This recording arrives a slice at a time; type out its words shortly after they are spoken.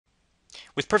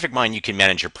With PerfectMIND, you can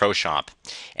manage your Pro Shop,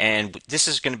 and this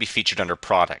is going to be featured under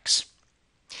Products.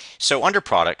 So under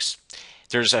Products,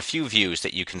 there's a few views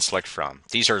that you can select from.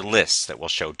 These are lists that will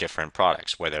show different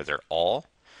products, whether they're all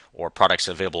or products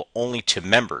available only to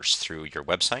members through your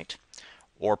website,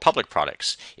 or public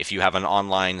products. If you have an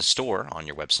online store on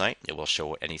your website, it will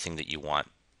show anything that you want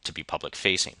to be public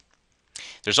facing.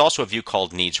 There's also a view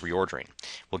called Needs Reordering.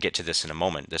 We'll get to this in a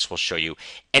moment. This will show you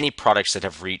any products that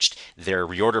have reached their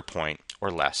reorder point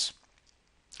or less.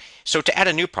 So to add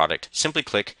a new product, simply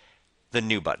click the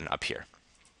New button up here.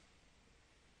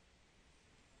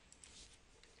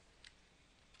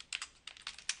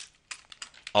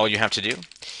 All you have to do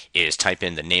is type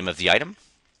in the name of the item,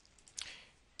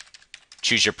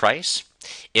 choose your price.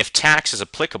 If tax is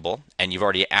applicable and you've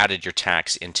already added your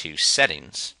tax into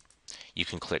settings, you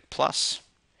can click plus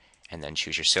and then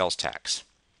choose your sales tax.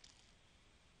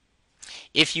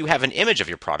 If you have an image of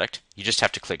your product, you just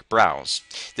have to click Browse.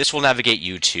 This will navigate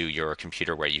you to your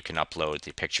computer where you can upload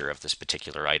the picture of this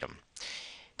particular item.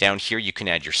 Down here you can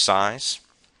add your size,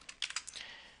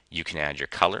 you can add your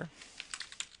color,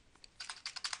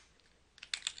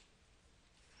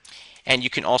 and you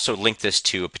can also link this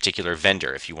to a particular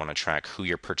vendor if you want to track who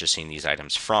you're purchasing these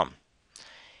items from.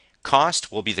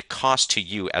 Cost will be the cost to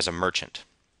you as a merchant.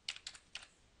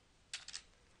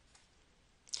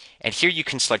 And here you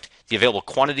can select the available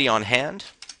quantity on hand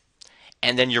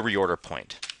and then your reorder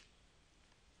point.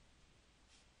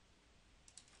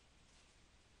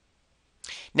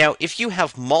 Now, if you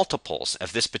have multiples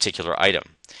of this particular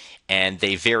item and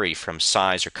they vary from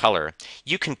size or color,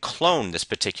 you can clone this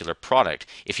particular product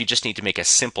if you just need to make a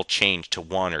simple change to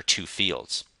one or two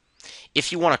fields.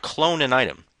 If you want to clone an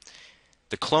item,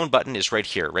 the clone button is right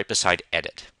here, right beside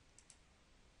Edit.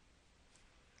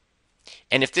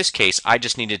 And in this case, I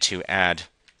just needed to add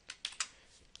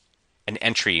an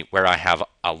entry where I have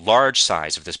a large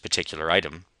size of this particular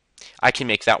item. I can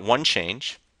make that one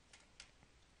change.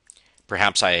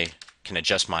 Perhaps I can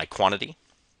adjust my quantity.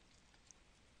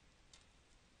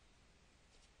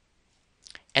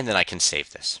 And then I can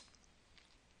save this.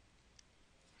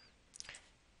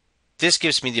 This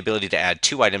gives me the ability to add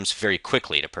two items very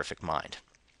quickly to PerfectMIND.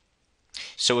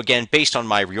 So again, based on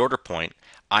my reorder point,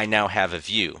 I now have a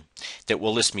view that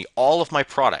will list me all of my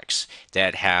products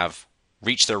that have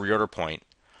reached their reorder point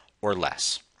or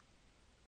less.